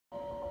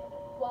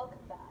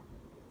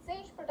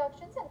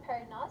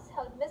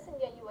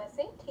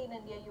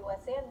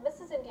USA and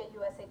Mrs. India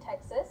USA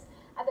Texas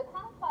at the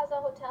Crown Plaza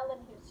Hotel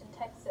in Houston,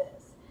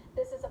 Texas.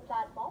 This is a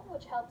platform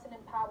which helps in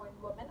empowering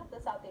women of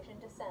the South Asian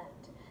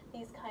descent.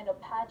 These kind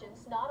of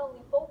pageants not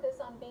only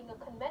focus on being a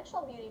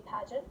conventional beauty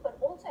pageant, but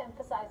also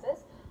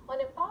emphasizes on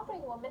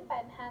empowering women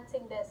by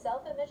enhancing their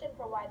self-image and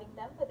providing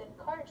them with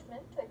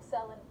encouragement to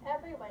excel in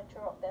every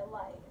venture of their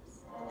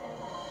lives.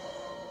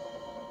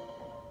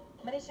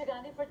 Manisha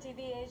Gandhi for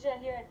TV Asia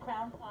here at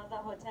Crown Plaza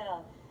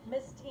Hotel.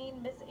 Miss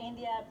Teen, Miss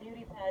India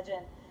Beauty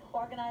Pageant,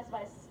 organized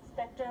by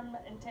Spectrum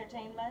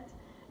Entertainment,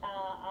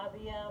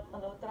 Avia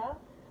Malhotra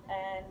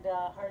and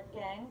her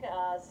gang,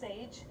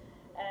 Sage,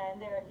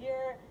 and they're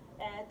here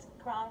at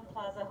Crown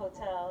Plaza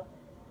Hotel.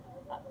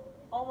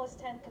 Almost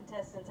 10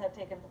 contestants have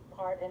taken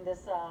part in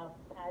this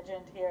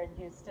pageant here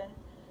in Houston,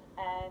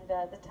 and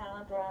the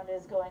talent round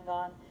is going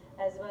on,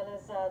 as well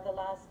as the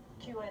last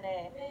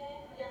Q&A.